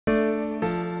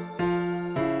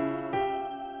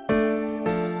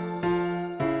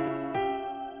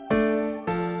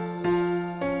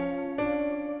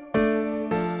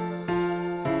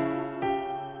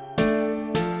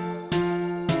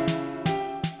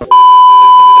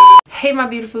Hey my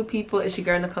beautiful people, it's your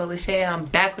girl Nicole Lachey. I'm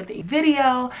back with a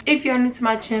video. If you're new to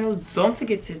my channel, don't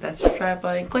forget to hit that subscribe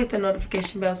button, click the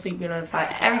notification bell so you can be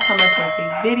notified every time I post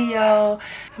a video.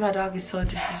 My dog is so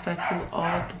disrespectful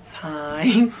all the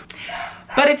time.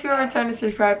 But if you're a returning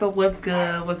subscriber, what's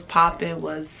good, what's poppin',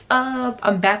 what's up?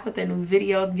 I'm back with a new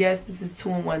video. Yes, this is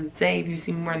 2-in-1 day. If you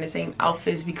see me wearing the same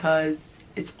outfits, because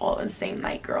it's all in the same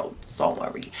night, girl, don't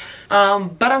worry.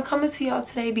 But I'm coming to y'all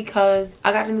today because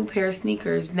I got a new pair of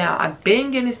sneakers. Now, I've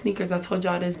been getting sneakers, I told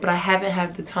y'all this, but I haven't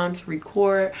had the time to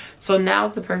record. So now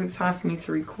is the perfect time for me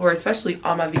to record, especially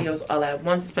all my videos all at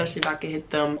once, especially if I can hit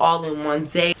them all in one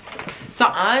day. So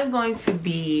I'm going to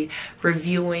be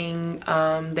reviewing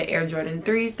the Air Jordan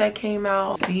 3s that came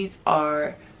out. These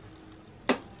are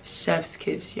chef's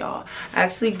kiss, y'all. I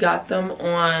actually got them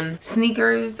on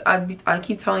sneakers. I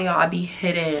keep telling y'all I be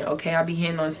hidden, okay? I be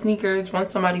hidden on sneakers.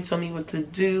 Once somebody told me what to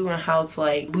do and how to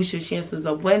like boost your chances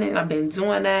of winning, I've been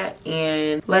doing that,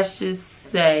 and let's just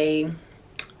say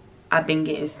I've been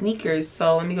getting sneakers.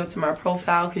 So let me go to my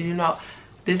profile, because you know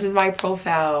this is my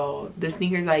profile, the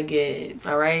sneakers I get,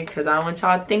 all right? Because I don't want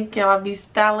y'all thinking I'll be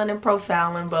styling and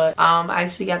profiling, but I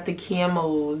actually got the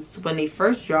camos when they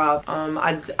first dropped.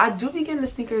 I do be getting the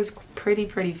sneakers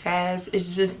pretty fast.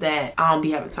 It's just that I don't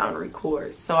be having time to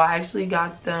record. So I actually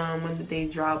got them when did they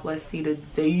drop? Let's see the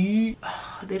date.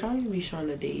 They don't even be showing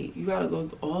the date. You gotta go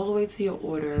all the way to your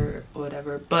order or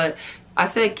whatever. But I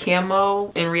said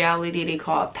camo, in reality they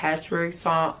call it patchwork,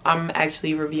 so I'm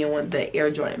actually reviewing the Air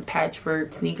Jordan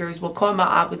patchwork sneakers. What caught my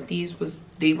eye with these was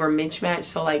they were mismatched,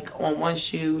 so like on one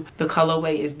shoe the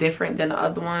colorway is different than the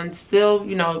other one, still,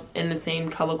 you know, in the same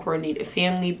color coordinated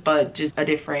family, but just a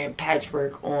different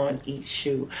patchwork on each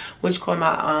shoe, which caught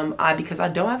my eye because I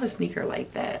don't have a sneaker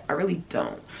like that. I really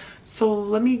don't. So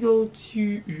let me go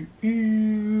to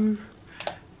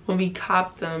when we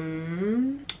copped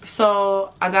them.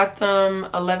 So I got them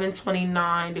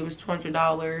 $11.29. It was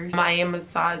 $200. I am a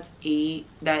size 8.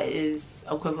 That is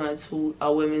equivalent to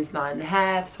a women's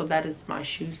 9.5. So that is my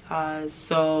shoe size.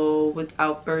 So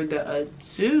without further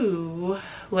ado,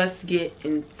 let's get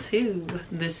into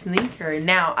the sneaker.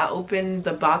 Now, I opened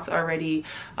the box already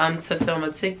to film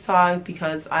a TikTok,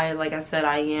 because like I said,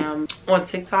 I am on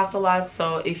TikTok a lot.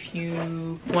 So if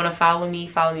you want to follow me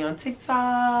on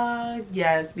TikTok.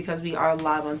 Yes, because we are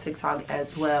live on TikTok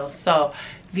as well. So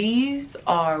these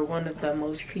are one of the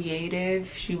most creative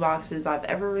shoe boxes I've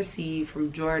ever received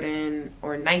from Jordan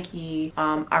or Nike.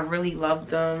 I really love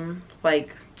them.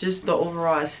 Like, just the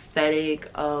overall aesthetic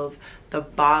of the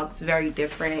box, very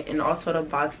different, and also the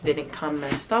box didn't come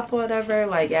messed up or whatever.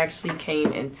 Like, it actually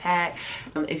came intact.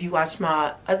 If you watch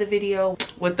my other video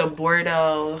with the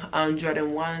Bordeaux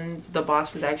Jordan 1s, the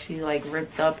box was actually like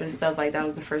ripped up and stuff. Like, that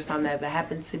was the first time that ever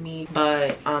happened to me.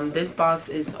 But this box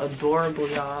is adorable,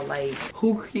 y'all. Like,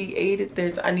 who created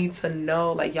this? I need to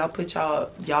know. Like, y'all put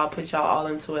y'all all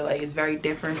into it. Like, it's very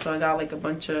different. So I got like a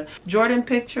bunch of Jordan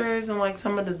pictures and like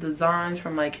some of the designs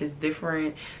from like his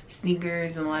different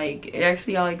sneakers, and like it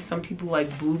actually got like some people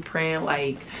like blueprint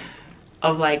like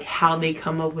of like how they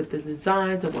come up with the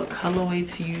designs of what colorway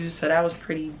to use. So that was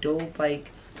pretty dope.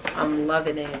 Like, I'm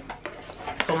loving it.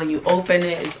 So when you open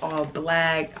it, it's all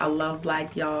black. I love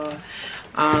black, y'all.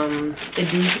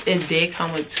 It did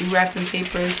come with 2 wrapping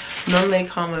papers. Normally they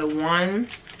come with 1,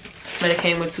 but it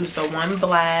came with 2. So 1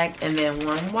 black and then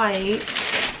 1 white.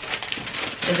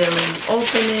 And then when you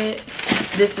open it,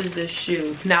 this is the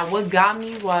shoe. Now what got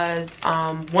me was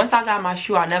once I got my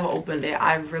shoe, I never opened it.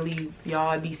 I really, y'all,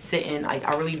 I be sitting, like,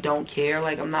 I really don't care.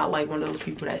 Like, I'm not like one of those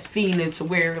people that's fiending to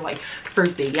wear like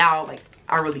first day out. Like,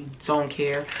 I really don't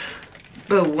care.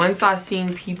 But once I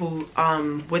seen people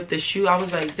with the shoe, I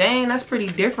was like, dang, that's pretty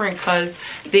different, because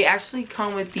they actually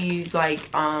come with these like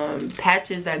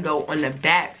patches that go on the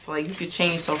back. So like you could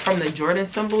change. So from the Jordan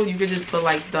symbol, you could just put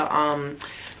like the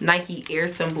Nike Air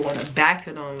symbol on the back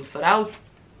of them. So that was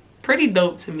pretty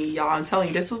dope to me, y'all. I'm telling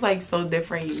you, this was like so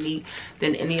different, unique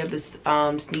than any of the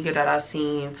sneaker that I've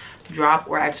seen drop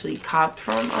or actually copped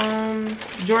from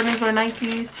Jordans or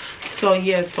Nikes. So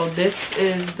yeah, so this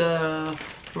is the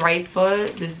right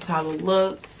foot. This is how it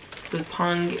looks. The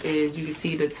tongue is, you can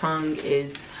see the tongue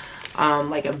is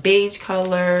like a beige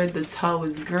color. The toe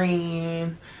is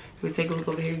green. If we take a look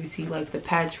over here, you can see like the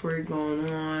patchwork going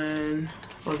on.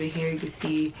 Over here you can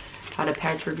see how the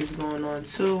patchwork is going on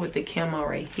too, with the camo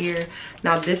right here.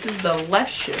 Now this is the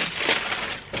left shoe.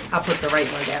 I'll put the right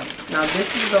one down. Now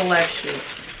this is the left shoe.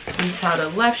 This is how the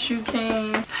left shoe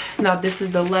came. Now this is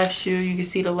the left shoe. You can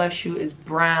see the left shoe is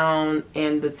brown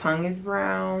and the tongue is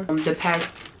brown.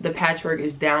 The patchwork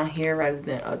is down here rather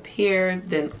than up here.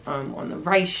 Then on the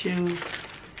right shoe,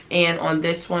 And on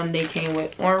this one they came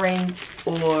with orange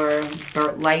or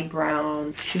light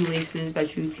brown shoelaces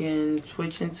that you can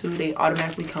switch into. They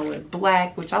automatically come with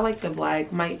black, which I like the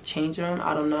black. Might change them,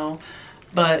 I don't know.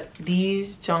 But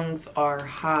these junks are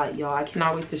hot, y'all. I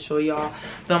cannot wait to show y'all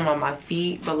them on my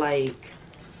feet. But like,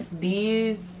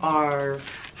 these are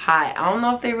hot. I don't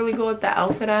know if they really go with the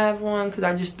outfit I have on, because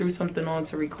I just threw something on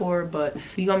to record, but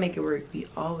we gonna make it work. We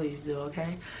always do,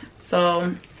 okay?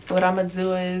 So what I'm gonna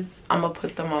do is I'm gonna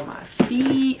put them on my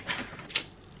feet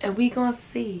and we gonna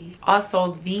see.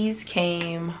 Also, these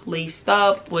came laced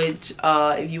up, which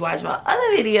if you watch my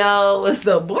other video with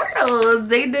the Bordeaux,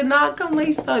 they did not come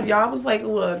laced up. Y'all was like,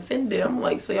 well, offended. I'm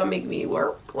like, so y'all make me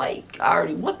work? Like, I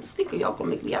already want the sneaker, y'all gonna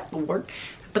make me have to work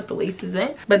to put the laces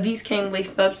in. But these came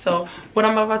laced up, so what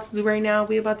I'm about to do right now,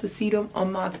 we're about to see them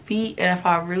on my feet, and if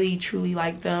I really truly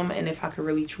like them, and if I could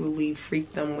really truly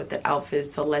freak them with the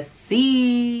outfits. So let's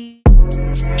see.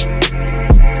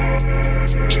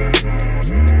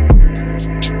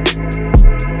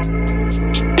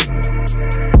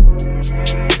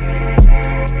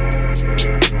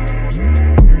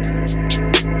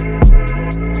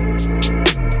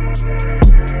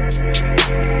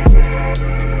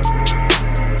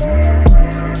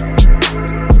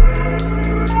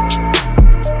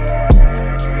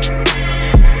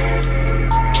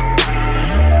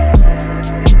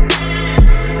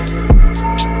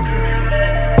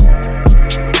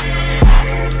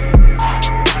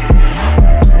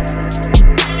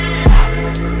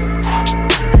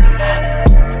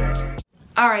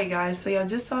 Alright guys, so y'all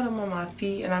just saw them on my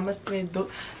feet, and I must admit,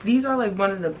 these are like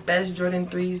one of the best Jordan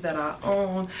 3s that I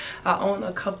own. I own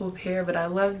a couple pair, but I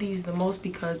love these the most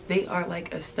because they are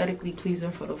like aesthetically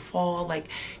pleasing for the fall. Like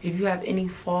if you have any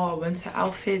fall winter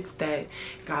outfits that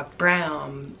got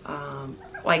brown,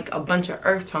 like a bunch of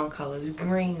earth tone colors,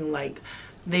 green, like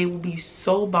they will be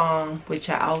so bomb with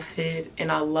your outfit,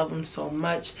 and I love them so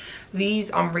much.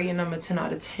 These, I'm rating them a 10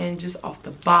 out of 10 just off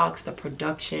the box, the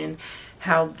production,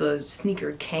 how the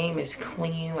sneaker came is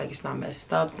clean, like it's not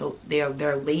messed up.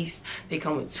 They're laced. They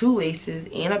come with 2 laces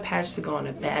and a patch to go on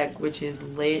the back, which is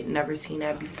lit. Never seen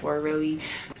that before, really.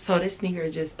 So this sneaker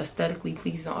is just aesthetically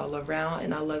pleasing all around,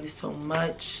 and I love it so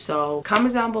much. So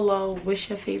comment down below what's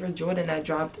your favorite Jordan that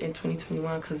dropped in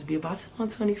 2021, because we about to go on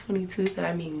 2022, so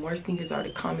that means more sneakers are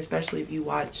to come, especially if you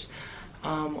watch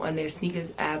on their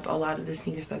sneakers app a lot of the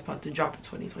sneakers that's about to drop in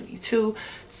 2022.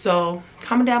 So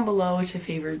comment down below what's your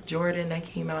favorite Jordan that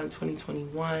came out in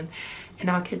 2021, and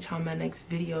I'll catch y'all in my next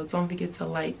video. Don't forget to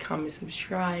like, comment,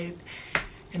 subscribe,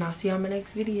 and I'll see you on my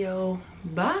next video.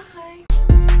 Bye.